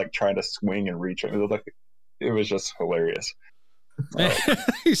guy is like trying to swing and reach him. It was just hilarious.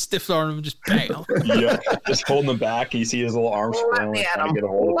 He stiff armed him, just bam. Yeah, just holding him back. You see his little arms flailing, trying to get a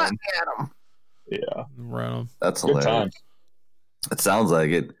hold of him. Yeah, Right on. That's good hilarious. time. It sounds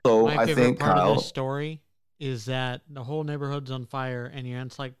like it. So My I favorite think part of Kyle. this story is that the whole neighborhood's on fire, and your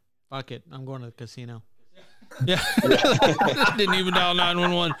aunt's like, "Fuck it, I'm going to the casino." Yeah. Didn't even dial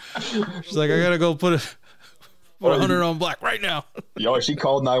 911. She's like, I gotta go put 100 on black right now. She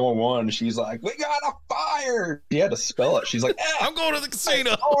called 911. She's like, "We got a fire." She had to spell it. She's like, I'm going to the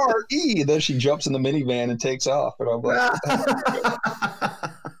casino. R-E. Then she jumps in the minivan and takes off. And I'm like,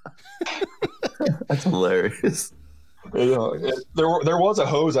 That's hilarious. there was a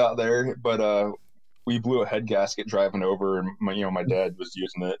hose out there, but we blew a head gasket driving over, and my dad was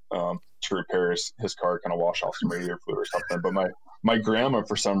using it to repair his car, kind of wash off some radiator fluid or something. But my grandma,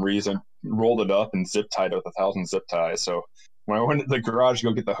 for some reason, rolled it up and zip tied it with 1,000 zip ties. So when I went to the garage to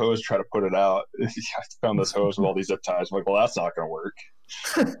go get the hose to try to put it out, I found this hose with all these zip ties. I'm like, well, that's not going to work.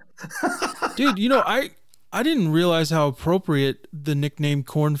 Dude, I didn't realize how appropriate the nickname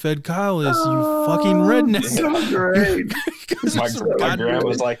Corn-Fed Kyle is, you fucking redneck. So great. My grandma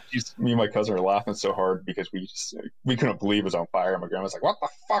was like, me and my cousin were laughing so hard because we couldn't believe it was on fire. My grandma was like, "What the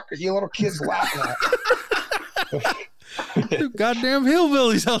fuck are you little kids laughing at?" Goddamn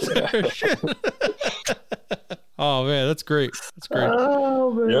hillbillies out there. Shit. Oh man, that's great. That's great.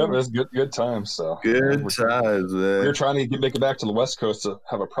 Oh, man. Yeah, it was good times. So Good times, we man. were trying to make it back to the West Coast to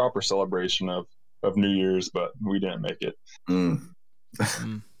have a proper celebration of New Year's, but we didn't make it.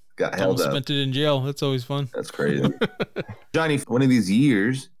 Got held Almost up. spent it in jail. That's always fun. That's crazy. Johnny, one of these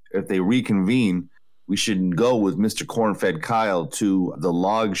years, if they reconvene, we should go with Mr. Corn-Fed Kyle to the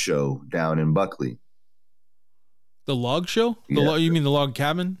log show down in Buckley. The log show? Yeah. You mean the log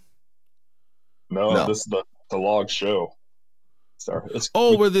cabin? No. This is the log show.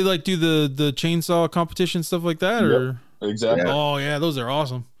 Where they like do the chainsaw competition, stuff like that? Or exactly. Yeah. Oh yeah, those are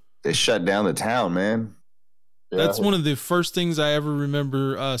awesome. They shut down the town, man. Yeah. That's one of the first things I ever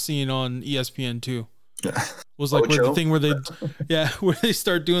remember seeing on ESPN2. Was like Ocho? the thing where they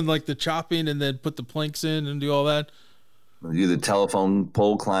start doing like the chopping and then put the planks in and do all that. Do the telephone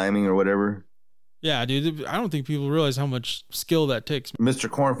pole climbing or whatever. Yeah, dude. I don't think people realize how much skill that takes. Mr.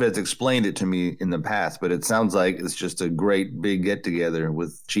 Cornfed's explained it to me in the past, but it sounds like it's just a great big get together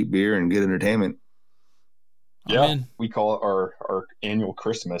with cheap beer and good entertainment. Yeah, we call it our annual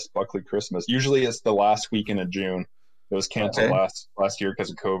Christmas, Buckley Christmas. Usually it's the last weekend of June. It was canceled last year because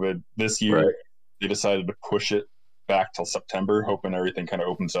of COVID. This year they decided to push it back till September, hoping everything kind of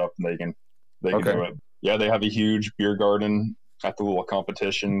opens up and they can do it. Yeah, they have a huge beer garden at the little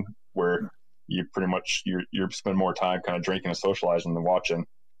competition where you pretty much you spend more time kind of drinking and socializing than watching.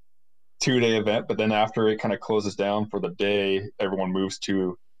 2-day event, but then after it kind of closes down for the day, everyone moves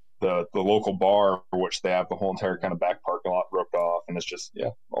to the local bar, for which they have the whole entire kind of back parking lot roped off, and it's just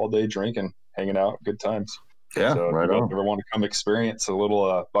all day drinking, hanging out, good times. Yeah, so right if you on. ever want to come experience a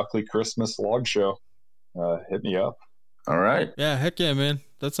little Buckley Christmas log show, hit me up. All right. Yeah, heck yeah, man.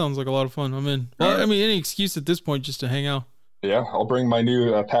 That sounds like a lot of fun. I'm in. Well, I mean, any excuse at this point just to hang out. Yeah, I'll bring my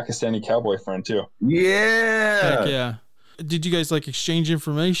new Pakistani cowboy friend too. Yeah. Heck yeah. Did you guys like exchange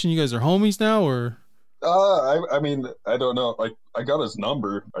information? You guys are homies now, or? I mean, I don't know. Like, I got his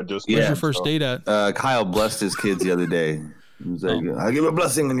number. Where's your first date at? Kyle blessed his kids the other day. He was like, "I give a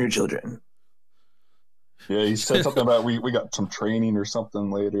blessing on your children." Yeah, he said something about we got some training or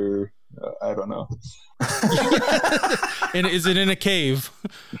something later. I don't know. And is it in a cave?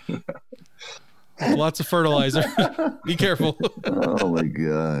 Lots of fertilizer. Be careful. Oh my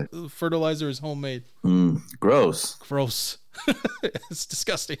god. Fertilizer is homemade. Gross. It's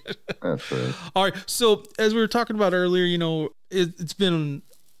disgusting. That's right. All right. So as we were talking about earlier, it's been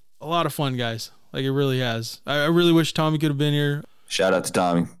a lot of fun, guys. Like, it really has. I really wish Tommy could have been here. Shout out to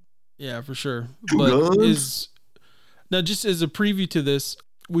Tommy. Yeah, for sure. Now, just as a preview to this,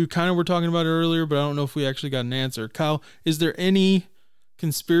 we kind of were talking about it earlier, but I don't know if we actually got an answer. Kyle, is there any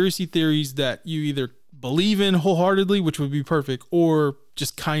conspiracy theories that you either believe in wholeheartedly, which would be perfect, or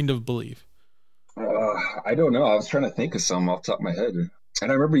just kind of believe? I don't know. I was trying to think of some off the top of my head, and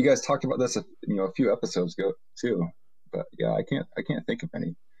I remember you guys talked about this, a few episodes ago too. But yeah, I can't think of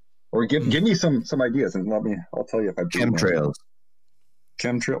any. Or give me some ideas, and I'll tell you if I believe chemtrails.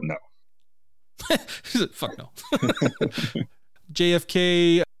 Chemtrail? No. Fuck no.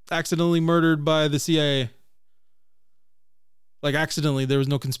 JFK accidentally murdered by the CIA. Like, accidentally, there was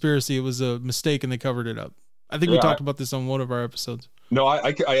no conspiracy. It was a mistake and they covered it up. I think we talked about this on one of our episodes. No,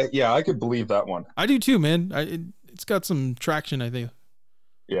 I could believe that one. I do too, man. It's got some traction, I think.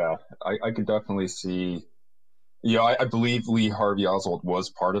 Yeah, I could definitely see. I believe Lee Harvey Oswald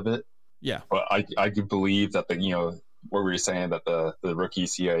was part of it. Yeah. But I could believe that what were you saying, that the rookie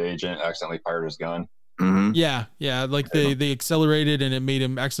CIA agent accidentally fired his gun? Mm-hmm. Yeah. Like they accelerated and it made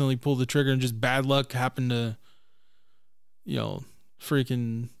him accidentally pull the trigger, and just bad luck happened to,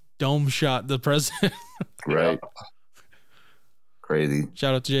 freaking dome shot the president. Right. Crazy.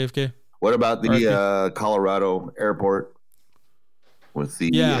 Shout out to JFK. What about the Colorado airport with the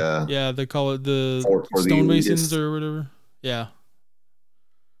they call it the for stonemasons the or whatever. Yeah.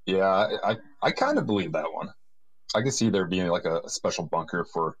 Yeah, I kind of believe that one. I could see there being like a special bunker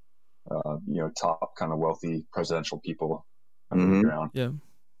for top kind of wealthy presidential people underground. Yeah.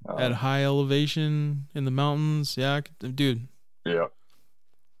 At high elevation in the mountains. Yeah, dude. Yeah.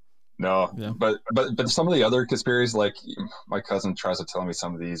 No, yeah. But some of the other conspiracies, like my cousin tries to tell me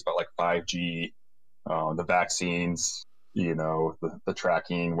some of these about like 5G, the vaccines, the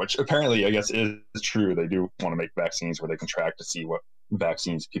tracking, which apparently I guess is true. They do want to make vaccines where they can track to see what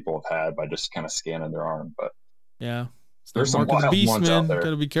vaccines people have had by just kind of scanning their arm. But yeah, there's some wild ones out there.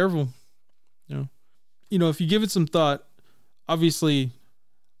 Gotta be careful. If you give it some thought, obviously,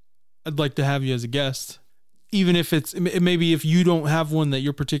 I'd like to have you as a guest. Even if maybe if you don't have one that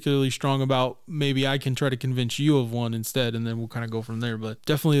you're particularly strong about, maybe I can try to convince you of one instead, and then we'll kind of go from there. But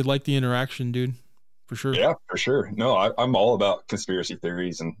definitely like the interaction, dude, for sure. Yeah, for sure. No, I'm all about conspiracy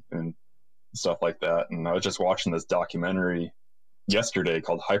theories and stuff like that. And I was just watching this documentary yesterday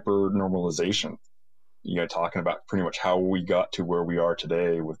called Hypernormalization. Talking about pretty much how we got to where we are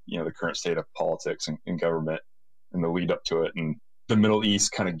today with the current state of politics and government and the lead up to it, and the Middle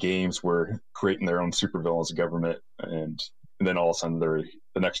East kind of games were creating their own supervillains government, and then all of a sudden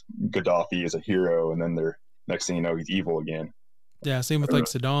the next Gaddafi is a hero, and then next thing you know, he's evil again. Yeah, same with like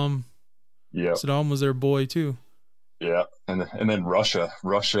Saddam. Yeah, Saddam was their boy too. Yeah, and then Russia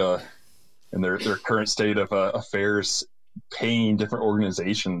and their current state of affairs, paying different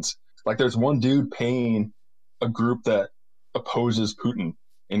organizations. Like there's one dude paying a group that opposes Putin,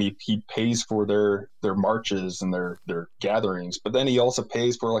 and he pays for their marches and their gatherings, but then he also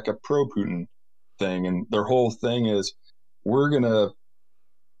pays for like a pro-Putin thing, and their whole thing is, we're gonna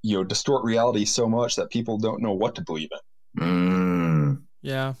distort reality so much that people don't know what to believe in.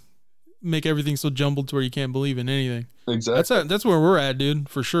 Yeah, make everything so jumbled to where you can't believe in anything. Exactly. That's where we're at, dude,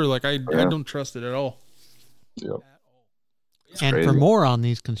 for sure. Like I don't trust it at all. Yep. And crazy. for more on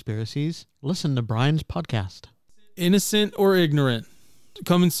these conspiracies, listen to Brian's podcast. Innocent or ignorant,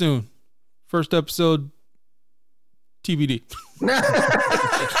 coming soon. First episode, TBD.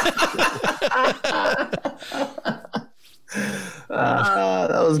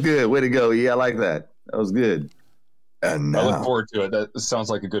 That was good. Way to go. Yeah, I like that. That was good. And I look now, forward to it. That sounds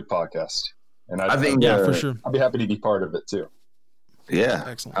like a good podcast. And I think Yeah, for sure. I'll be happy to be part of it too. yeah,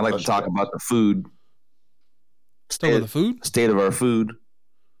 Excellent. I like to talk about the food. Talk about the food. State of our food.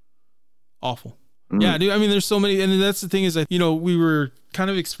 Awful. Mm. Yeah, dude. I mean, there's so many, and that's the thing is that we were kind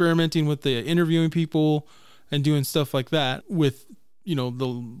of experimenting with the interviewing people and doing stuff like that with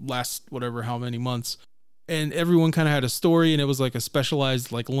the last whatever how many months, and everyone kind of had a story, and it was like a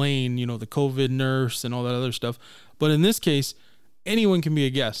specialized like lane, the COVID nurse and all that other stuff. But in this case, anyone can be a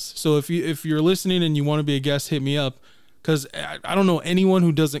guest. So if you're listening and you want to be a guest, hit me up, because I don't know anyone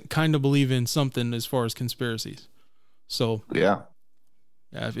who doesn't kind of believe in something as far as conspiracies. So Yeah,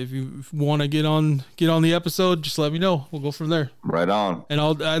 if you want to get on the episode, just let me know. We'll go from there. right on. And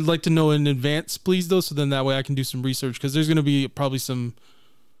I'd like to know in advance, please, though, so then that way I can do some research, because there's going to be probably some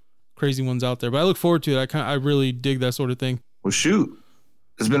crazy ones out there. But I look forward to it. I really dig that sort of thing. Well, shoot.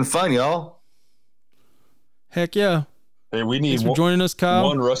 It's been fun, y'all. Heck yeah. Hey, we Thanks need for joining us, Kyle.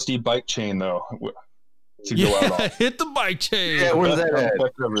 one rusty bike chain though to go out on. Hit the bike chain. Yeah, where's that at?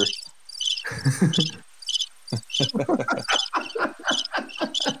 Peck River.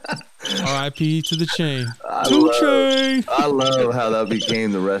 R.I.P. to the chain. I love how that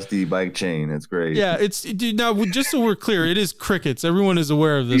became the rusty bike chain. That's great. Yeah, dude, now just so we're clear, it is crickets. Everyone is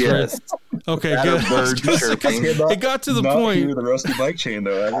aware of this, Yes. right? Okay, That good. or bird chirping. It got to the Not point. here, the rusty bike chain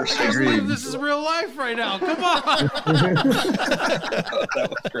though. I I can't believe this is real life right now. Come on. That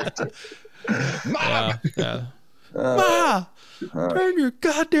was great too. Yeah. Ma, turn your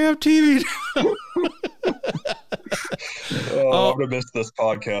goddamn TV down. Oh, I'm gonna miss this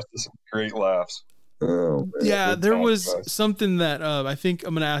podcast. There's some great laughs. Oh, man. Yeah, good there talk, was guys. something that I think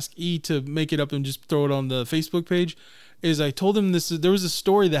I'm gonna ask E to make it up and just throw it on the Facebook page. Is I told him there was a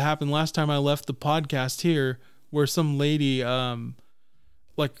story that happened last time I left the podcast here, where some lady,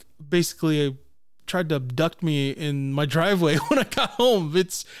 like basically tried to abduct me in my driveway when I got home.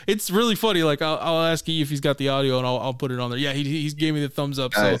 It's really funny. Like I'll ask E if he's got the audio and I'll put it on there. Yeah, he gave me the thumbs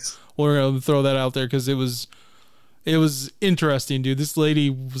up, Nice. so we're gonna throw that out there because it was interesting, dude. This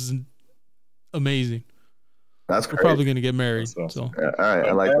lady was amazing. That's We're great. probably gonna get married. That's awesome. So Yeah, all right,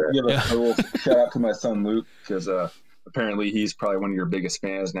 I like have that. to give Yeah. a little shout out to my son Luke because apparently he's probably one of your biggest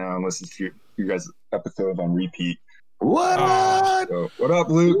fans now and listens to your guys' episodes on repeat. What up? So, what up,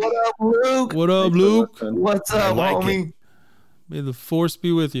 Luke? What up, Luke? what up, Thanks for Luke? listening. What's up, like homie? May the force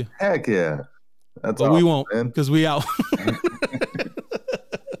be with you. Heck yeah. That's But we awesome, won't, man. because we out.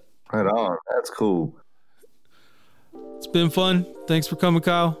 Right on. That's cool. It's been fun. Thanks for coming,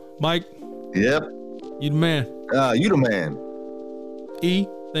 Kyle. Mike, Yep. you the man. You the man. E,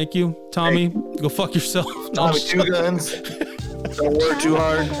 thank you. Tommy, go fuck yourself. No, I'm Tommy just- Two Guns. Don't work too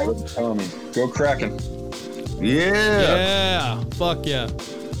hard. Go Kraken. Yeah. Yeah. Fuck yeah.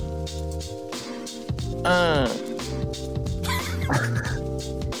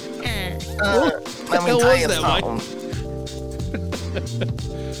 Let hell was that, Mike?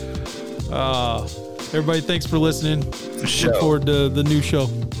 Everybody, thanks for listening. For Look sure. forward to the new show.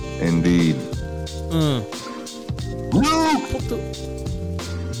 Indeed. Luke!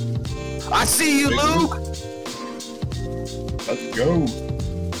 I see you, Luke! Let's go.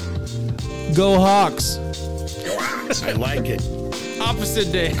 Go Hawks. I like it.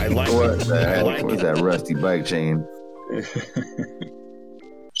 Opposite day. I like What it. the I heck? like What's it. that rusty bike chain?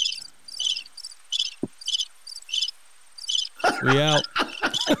 We out.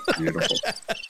 Beautiful.